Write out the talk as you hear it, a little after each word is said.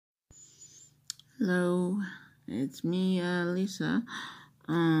Hello, it's me, Lisa.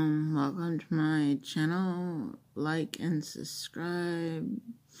 Welcome to my channel. Like and subscribe.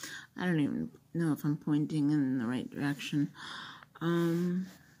 I don't even know if I'm pointing in the right direction.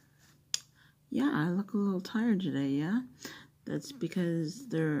 Yeah, I look a little tired today, yeah? That's because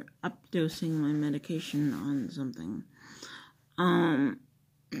they're updosing my medication on something.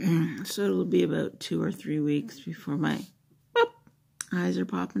 So it'll be about 2 or 3 weeks before my eyes are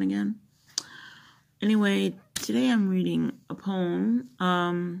popping again. Anyway, today I'm reading a poem.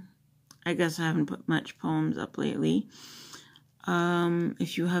 I guess I haven't put much poems up lately.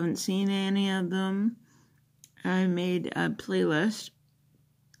 If you haven't seen any of them, I made a playlist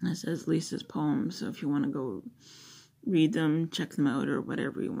that says Lisa's Poems. So if you want to go read them, check them out, or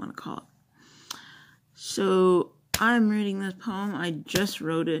whatever you want to call it. So I'm reading this poem. I just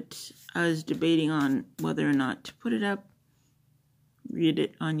wrote it. I was debating on whether or not to put it up, read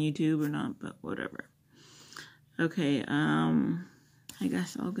it on YouTube or not, but whatever. Okay, I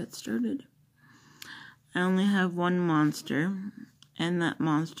guess I'll get started. I only have one monster, and that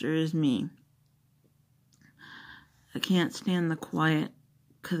monster is me. I can't stand the quiet,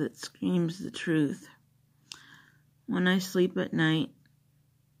 'cause it screams the truth. When I sleep at night,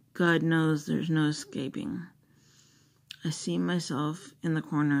 God knows there's no escaping. I see myself in the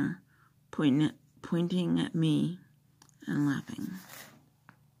corner, pointing at me and laughing.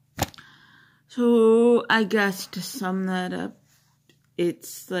 So, I guess to sum that up,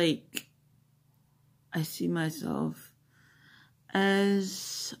 it's like I see myself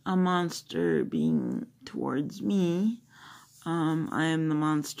as a monster being towards me. I am the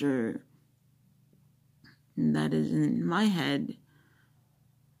monster that is in my head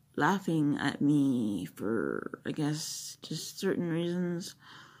laughing at me for, I guess, just certain reasons.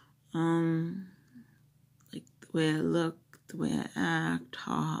 Like the way I look, the way I act,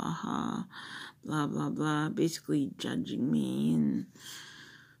 ha ha ha, blah blah blah, basically judging me and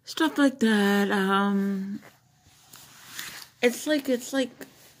stuff like that. It's like I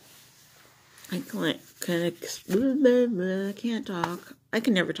can't talk. I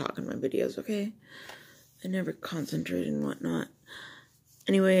can never talk in my videos, okay? I never concentrate and whatnot.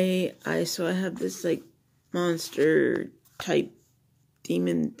 Anyway, I have this like monster type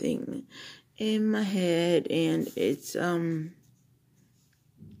demon thing in my head, and it's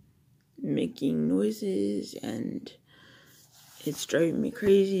making noises, and it's driving me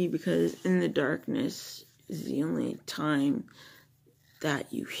crazy because in the darkness is the only time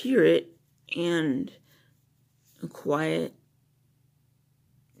that you hear it, and quiet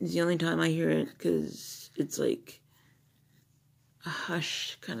is the only time I hear it, because it's like a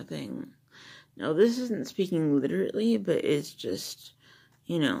hush kind of thing. Now, this isn't speaking literally, but it's just,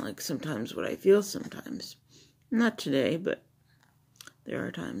 like sometimes what I feel sometimes. Not today, but there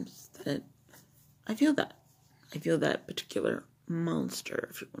are times that I feel that. I feel that particular monster,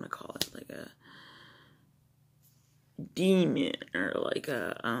 if you want to call it, like a demon, or like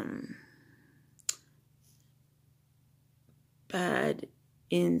a, bad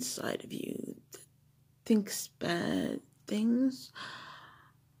inside of you that thinks bad things.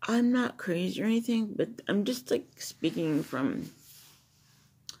 I'm not crazy or anything, but I'm just like speaking from,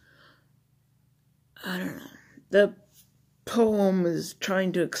 I don't know. The poem is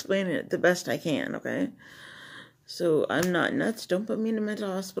trying to explain it the best I can, okay? So I'm not nuts. Don't put me in a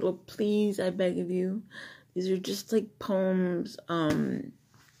mental hospital, please, I beg of you. These are just like poems that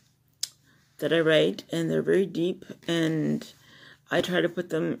I write, and they're very deep, and I try to put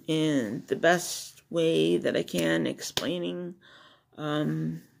them in the best way that I can, explaining.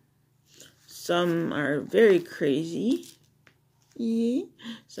 Some are very crazy.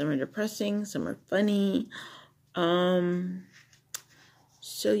 Some are depressing. Some are funny.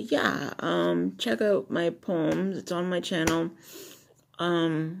 So yeah, check out my poems. It's on my channel.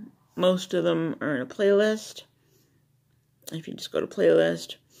 Most of them are in a playlist. If you just go to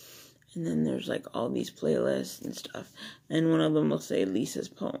playlist, and then there's like all these playlists and stuff, and one of them will say Lisa's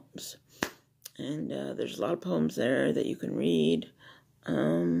Poems, and there's a lot of poems there that you can read.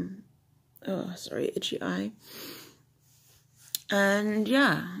 Oh, sorry, itchy eye. And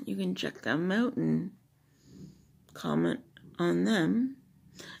yeah, you can check them out and comment on them,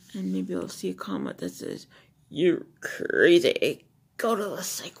 and maybe I'll see a comment that says, "You're crazy, go to the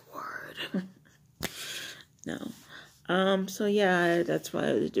psych ward." No. So yeah, that's why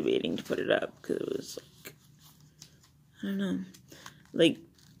I was debating to put it up, because it was like, I don't know, like,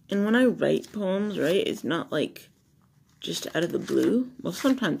 and when I write poems, right, it's not like just out of the blue. Well,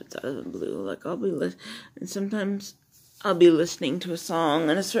 sometimes it's out of the blue, like and sometimes I'll be listening to a song,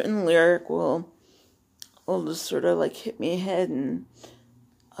 and a certain lyric will just sort of like hit me ahead, and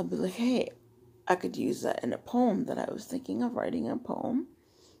I'll be like, hey, I could use that in a poem that I was thinking of writing a poem.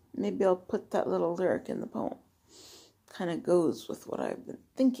 Maybe I'll put that little lyric in the poem. Kind of goes with what I've been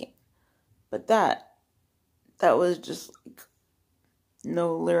thinking. But that was just like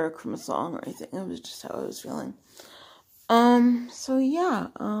no lyric from a song or anything. It was just how I was feeling. So yeah,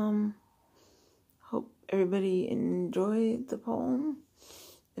 hope everybody enjoyed the poem.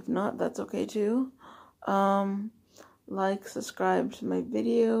 If not, that's okay too. Like, subscribe to my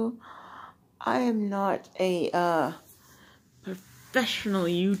video. I am not a professional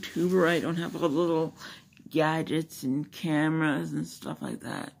YouTuber. I don't have all the little gadgets and cameras and stuff like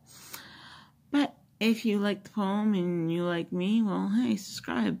that. But if you like the poem and you like me, well, hey,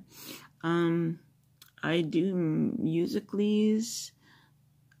 subscribe. I do Musical.lys,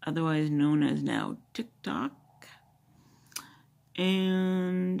 otherwise known as now TikTok.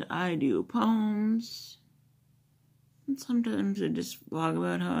 And I do poems. And sometimes I just vlog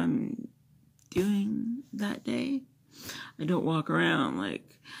about how I'm doing that day. I don't walk around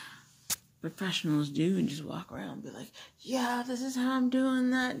like professionals do and just walk around and be like, yeah, this is how I'm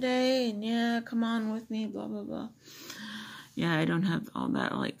doing that day, and yeah, come on with me, blah, blah, blah. Yeah, I don't have all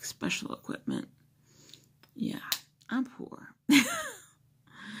that, like, special equipment. Yeah, I'm poor.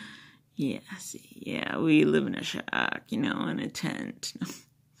 Yeah, see, yeah, we live in a shack, you know, in a tent.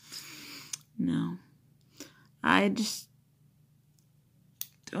 No. I just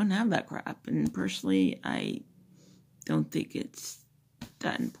don't have that crap, and personally, I don't think it's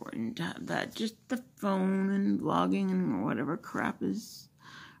that important to have that. Just the phone and vlogging and whatever crap is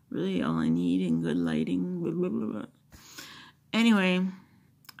really all I need, and good lighting, blah, blah, blah, blah. Anyway,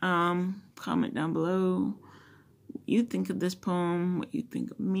 comment down below what you think of this poem, what you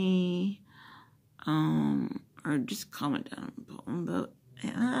think of me, or just comment down on the poem, but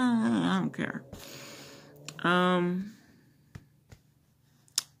I don't care.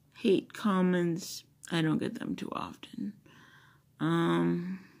 Hate comments, I don't get them too often.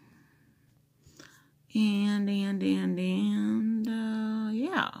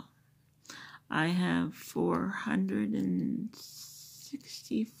 Yeah. I have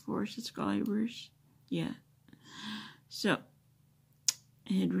 464 subscribers. Yeah. So,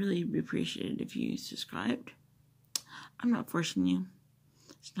 I'd really be appreciated if you subscribed. I'm not forcing you.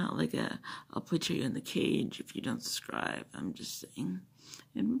 It's not like I'll put you in the cage if you don't subscribe. I'm just saying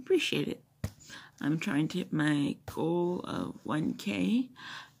I'd appreciate it. I'm trying to hit my goal of 1K,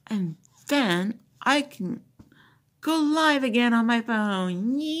 and then I can go live again on my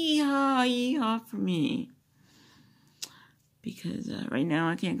phone. Yeehaw, yeehaw for me. Because right now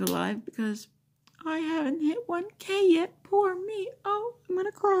I can't go live because I haven't hit 1K yet. Poor me. Oh, I'm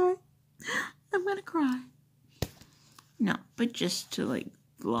gonna cry. I'm gonna cry. No, but just to like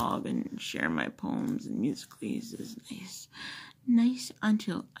vlog and share my poems and Musical.lys is nice. Nice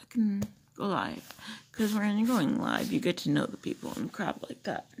until I can go live. Because when you're going live, you get to know the people and crap like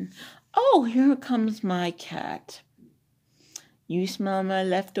that. And, oh, here comes my cat. You smell my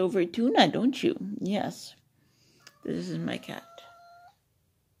leftover tuna, don't you? Yes. This is my cat.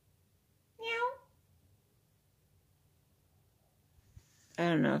 Meow. I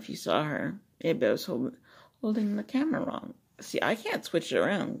don't know if you saw her. Maybe I was holding the camera wrong. See, I can't switch it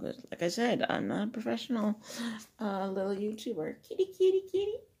around because, like I said, I'm not a professional little YouTuber. Kitty, kitty,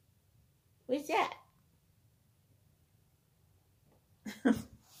 kitty. What's that?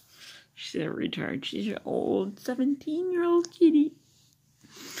 She's a retard. She's an old 17-year-old kitty.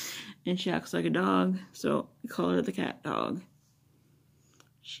 And she acts like a dog, so we call her the cat dog.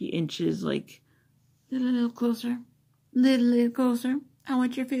 She inches like a little closer. Little closer. I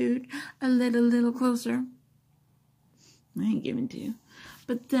want your food. A little closer. I ain't giving to you.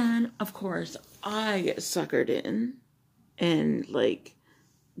 But then, of course, I get suckered in and, like,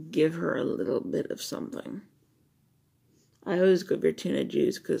 give her a little bit of something. I always give her tuna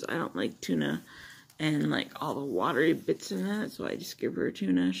juice because I don't like tuna and, like, all the watery bits in that, so I just give her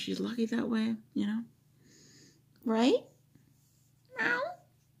tuna. She's lucky that way, you know? Right? Meow?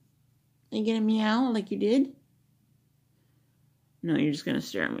 Are you gonna meow like you did? No, you're just gonna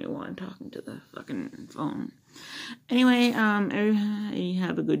stare at me while I'm talking to the fucking phone. Anyway, everybody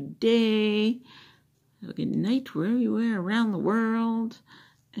have a good day. Have a good night wherever you are around the world.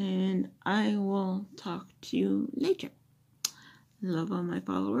 And I will talk to you later. Love all my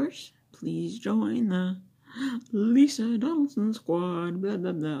followers. Please join the Lisa Donaldson squad. Blah,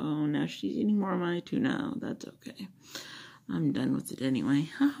 blah, blah. Oh, now she's eating more of my tuna. That's okay. I'm done with it anyway.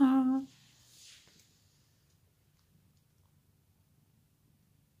 Haha.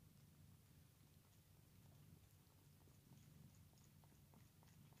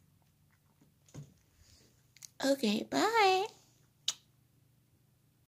 Okay, bye.